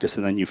practice,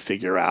 and then you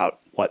figure out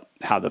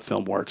how the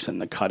film works in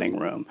the cutting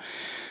room.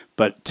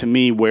 But to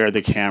me, where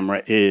the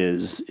camera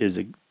is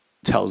it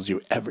tells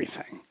you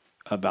everything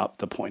about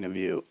the point of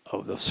view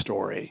of the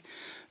story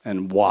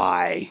and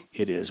why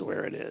it is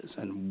where it is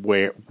and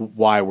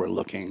why we're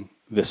looking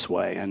this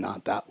way and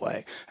not that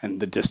way,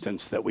 and the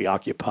distance that we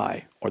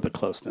occupy or the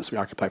closeness we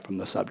occupy from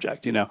the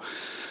subject.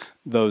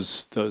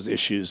 Those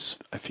issues,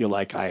 I feel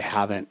like I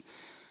haven't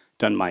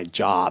done my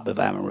job if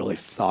I haven't really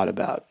thought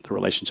about the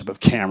relationship of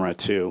camera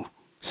to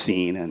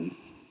scene and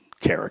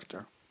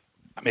character.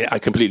 I mean, I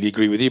completely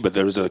agree with you, but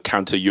there is a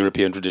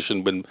counter-European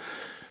tradition. When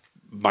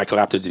Michael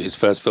Apter did his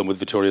first film with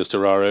Vittorio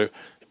Storaro,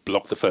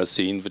 blocked the first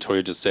scene,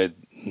 Vittorio just said,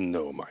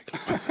 "No, Michael,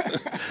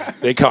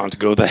 they can't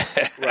go there."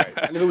 Right.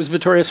 And if it was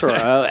Vittorio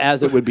Storaro,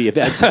 as it would be if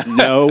Ed said,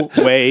 "No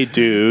way,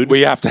 dude,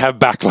 we have to have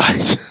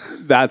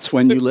backlight," that's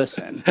when you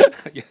listen.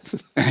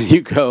 Yes. And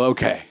you go,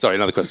 okay. Sorry,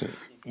 another question.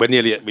 We're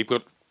nearly at, we've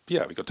got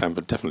time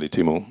for definitely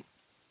two more.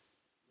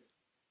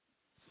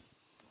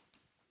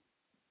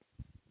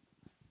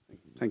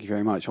 Thank you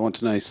very much. I want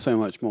to know so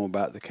much more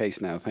about the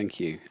case now. Thank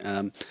you.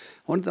 I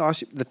wanted to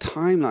ask you, the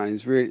timeline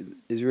is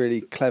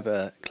really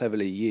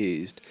cleverly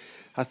used.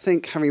 I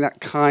think having that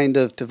kind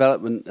of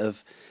development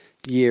of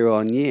year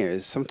on year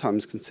is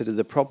sometimes considered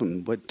a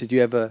problem. But did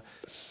you ever?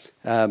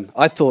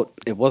 I thought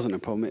it wasn't a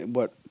problem. It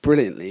worked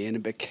brilliantly, and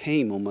it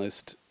became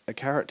almost a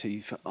character.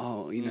 You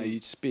thought, you're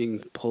just being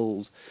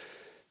pulled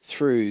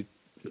through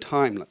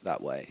time like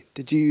that way.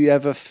 Did you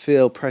ever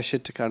feel pressure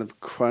to kind of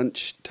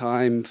crunch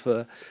time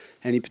for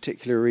any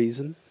particular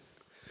reason?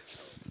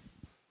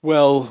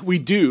 Well, we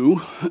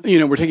do.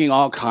 We're taking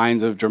all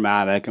kinds of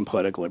dramatic and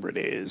poetic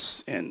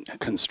liberties in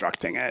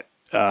constructing it.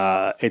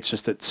 It's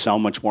just that so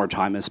much more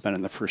time is spent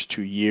in the first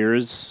 2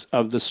 years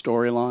of the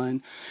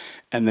storyline.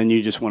 And then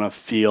you just want to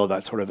feel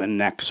that sort of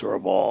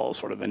inexorable,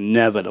 sort of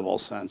inevitable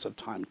sense of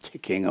time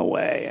ticking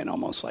away and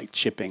almost like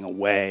chipping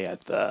away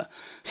at the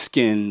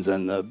skins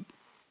and the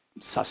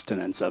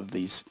sustenance of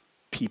these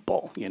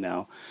people,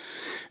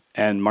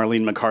 And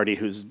Marlene McCarty,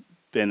 who's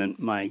been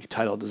my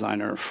title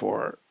designer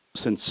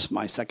since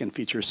my second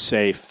feature,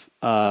 Safe,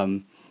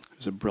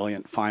 who's a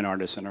brilliant fine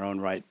artist in her own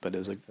right, but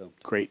is a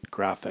great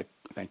graphic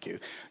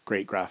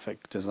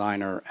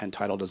designer and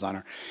title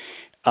designer.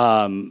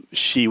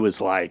 She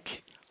was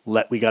like,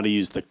 we got to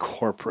use the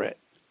corporate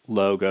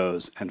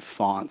logos and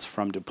fonts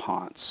from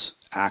DuPont's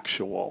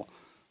actual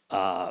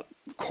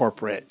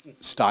corporate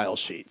style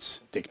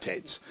sheets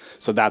dictates.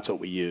 So that's what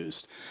we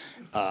used.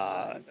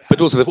 But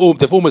also,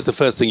 they've almost the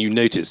first thing you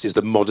notice is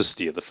the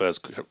modesty of the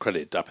first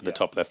credit up in the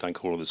top left-hand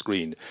corner of the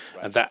screen.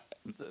 Right.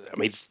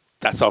 And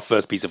that's our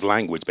first piece of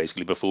language,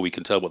 basically, before we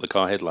can tell what the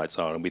car headlights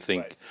are. And we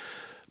think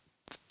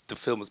the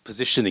film is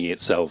positioning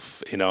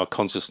itself in our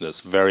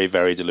consciousness very,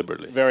 very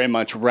deliberately. Very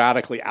much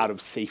radically out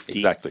of safety.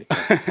 Exactly.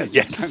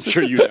 Yes. I'm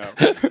sure you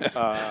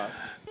know.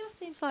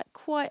 Seems like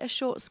quite a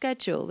short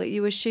schedule that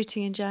you were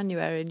shooting in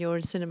January and you're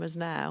in cinemas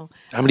now.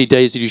 How many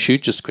days did you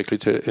shoot, just quickly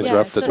to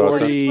interrupt the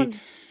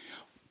podcast?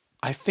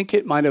 I think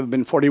it might have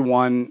been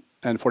 41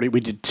 and 40.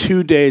 We did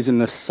 2 days in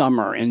the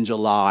summer in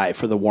July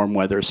for the warm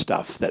weather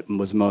stuff that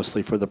was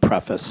mostly for the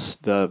preface,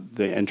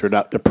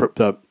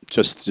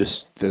 just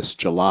this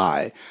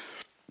July,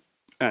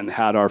 and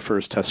had our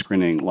first test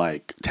screening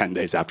like 10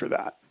 days after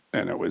that.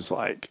 And it was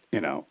like,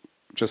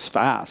 just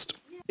fast.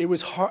 It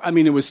was hard.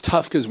 It was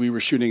tough because we were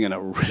shooting in a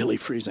really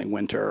freezing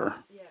winter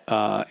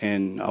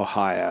in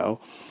Ohio.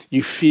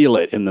 You feel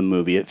it in the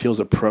movie. It feels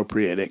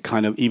appropriate. It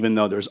kind of, even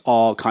though there's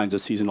all kinds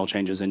of seasonal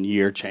changes and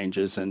year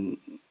changes and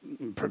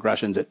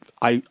progressions,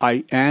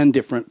 and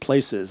different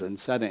places and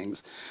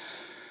settings,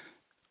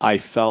 I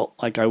felt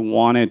like I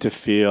wanted to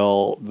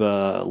feel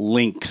the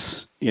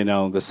links,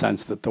 the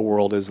sense that the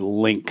world is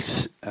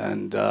linked,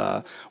 and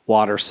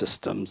water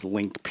systems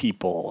link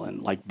people,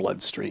 and like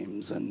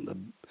bloodstreams, and the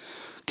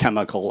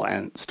chemical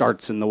and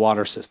starts in the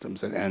water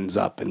systems and ends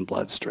up in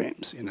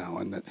bloodstreams,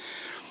 and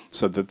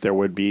so that there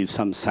would be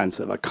some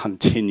sense of a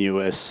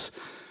continuous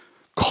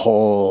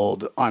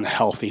cold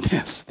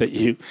unhealthiness that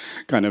you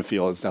kind of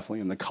feel. It's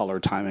definitely in the color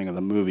timing of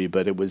the movie,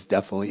 but it was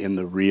definitely in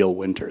the real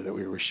winter that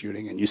we were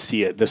shooting, and you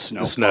see it, the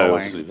snow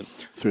falling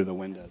through the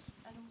windows.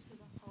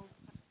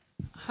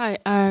 Hi,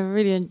 I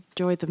really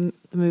enjoyed the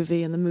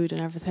movie and the mood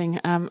and everything.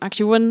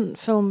 Actually, one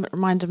film it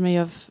reminded me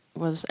of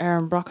was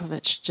Erin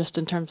Brockovich, just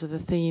in terms of the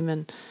theme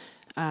and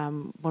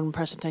one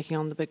person taking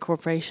on the big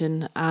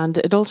corporation. And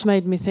it also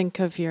made me think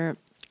of your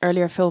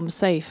earlier film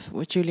Safe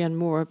with Julianne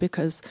Moore,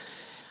 because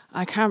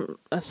I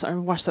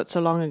watched that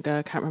so long ago,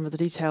 I can't remember the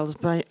details,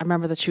 but I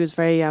remember that she was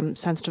very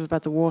sensitive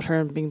about the water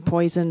and being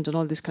poisoned and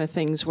all these kind of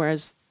things,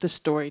 whereas this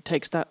story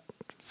takes that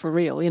for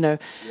real, Yeah.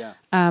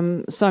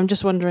 So I'm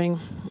just wondering,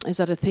 is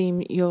that a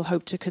theme you'll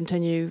hope to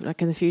continue,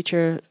 like in the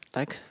future,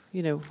 like,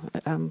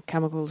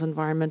 chemicals,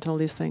 environment, all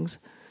these things?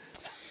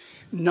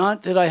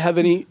 Not that I have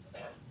any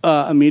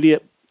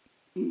immediate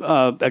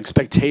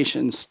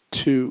expectations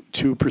to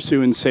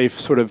pursue, and Safe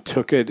sort of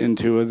took it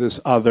into this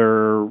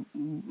other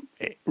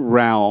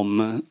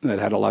realm that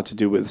had a lot to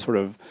do with sort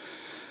of,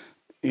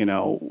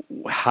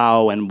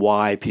 how and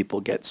why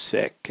people get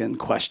sick, and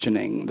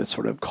questioning the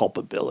sort of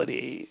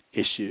culpability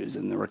issues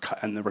and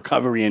the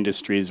recovery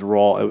industry's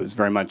role. It was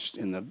very much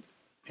in the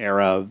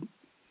era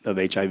of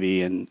HIV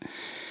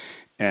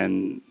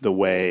and the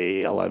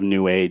way a lot of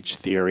New Age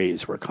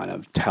theories were kind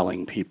of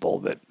telling people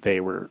that they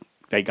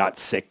got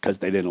sick because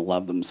they didn't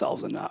love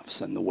themselves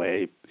enough, and the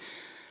way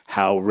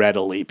how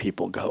readily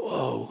people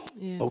go,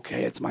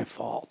 okay, it's my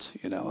fault,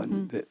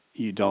 and that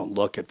you don't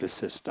look at the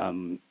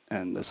system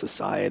and the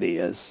society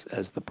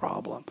as the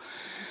problem.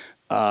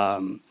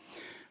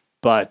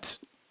 But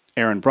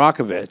Erin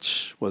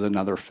Brockovich was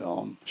another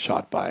film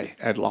shot by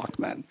Ed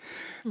Lachman,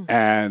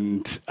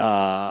 and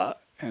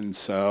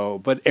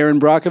so, but Erin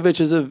Brockovich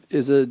is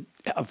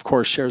of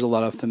course shares a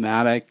lot of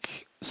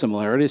thematic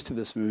similarities to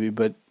this movie,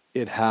 but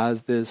it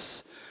has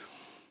this.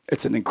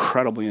 It's an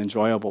incredibly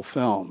enjoyable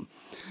film.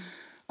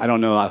 I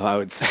don't know if I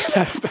would say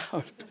that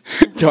about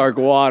Dark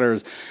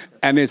Waters.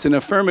 And it's an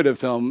affirmative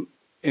film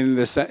in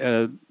this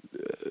Erin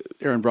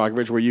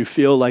Brockovich, where you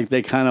feel like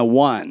they kind of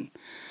won.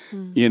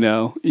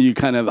 You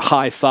kind of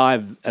high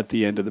five at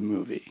the end of the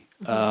movie.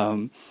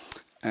 And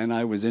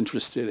I was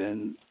interested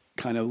in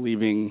kind of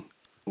leaving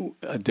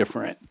a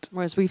different.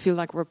 Whereas we feel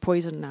like we're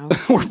poisoned now.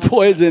 We're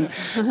poisoned.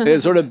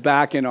 It's sort of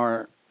back in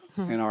our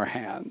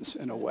hands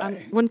in a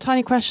way. One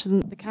tiny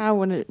question: the cow,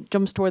 when it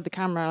jumps toward the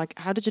camera, like,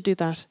 how did you do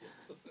that?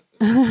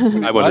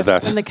 I wanted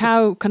that. And the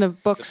cow kind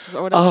of bucks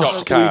or whatever.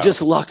 We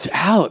just lucked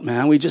out,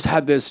 man. We just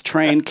had this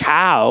trained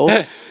cow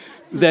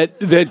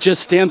that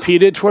just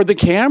stampeded toward the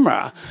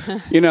camera.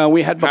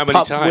 We had how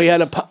many times? We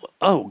had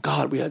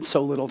we had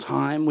so little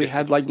time. We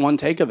had like one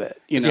take of it.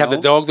 Did you have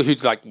the dog who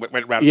like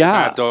went around? Yeah,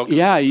 the mad dog.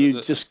 Yeah.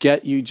 You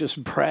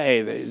just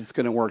pray that it's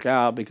going to work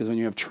out, because when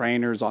you have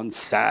trainers on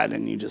set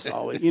and you just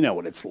always,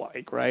 what it's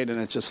like, right? And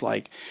it's just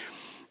like,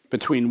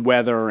 between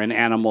weather and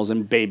animals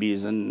and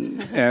babies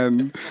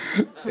and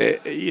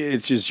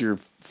it's just you're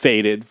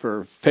fated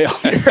for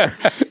failure,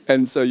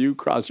 and so you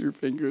cross your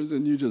fingers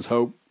and you just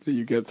hope that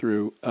you get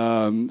through.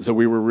 So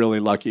we were really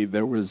lucky.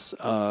 There was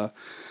I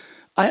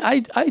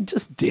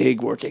just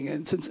dig working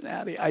in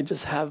Cincinnati. I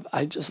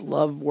just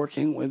love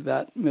working with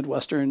that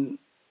Midwestern.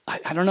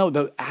 I don't know,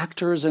 the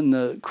actors and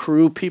the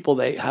crew people,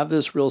 they have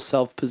this real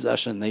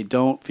self-possession. They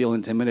don't feel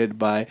intimidated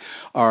by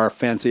our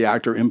fancy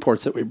actor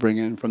imports that we bring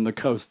in from the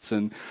coasts,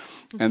 and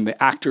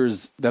the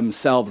actors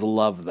themselves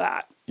love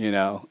that,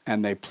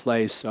 and they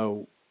play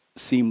so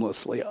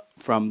seamlessly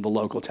from the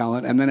local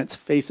talent, and then it's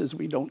faces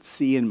we don't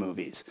see in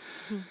movies,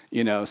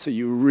 so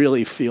you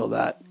really feel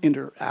that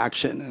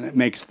interaction, and it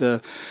makes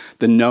the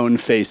known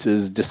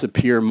faces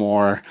disappear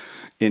more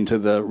into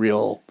the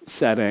real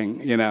setting,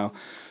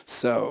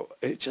 So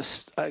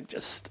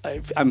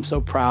I'm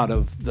so proud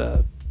of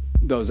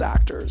those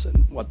actors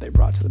and what they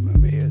brought to the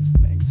movie. It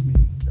makes me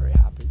very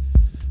happy.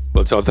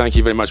 Well, Todd, thank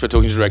you very much for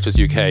talking to Directors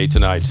UK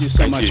tonight. Thank you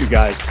so much, you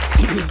guys.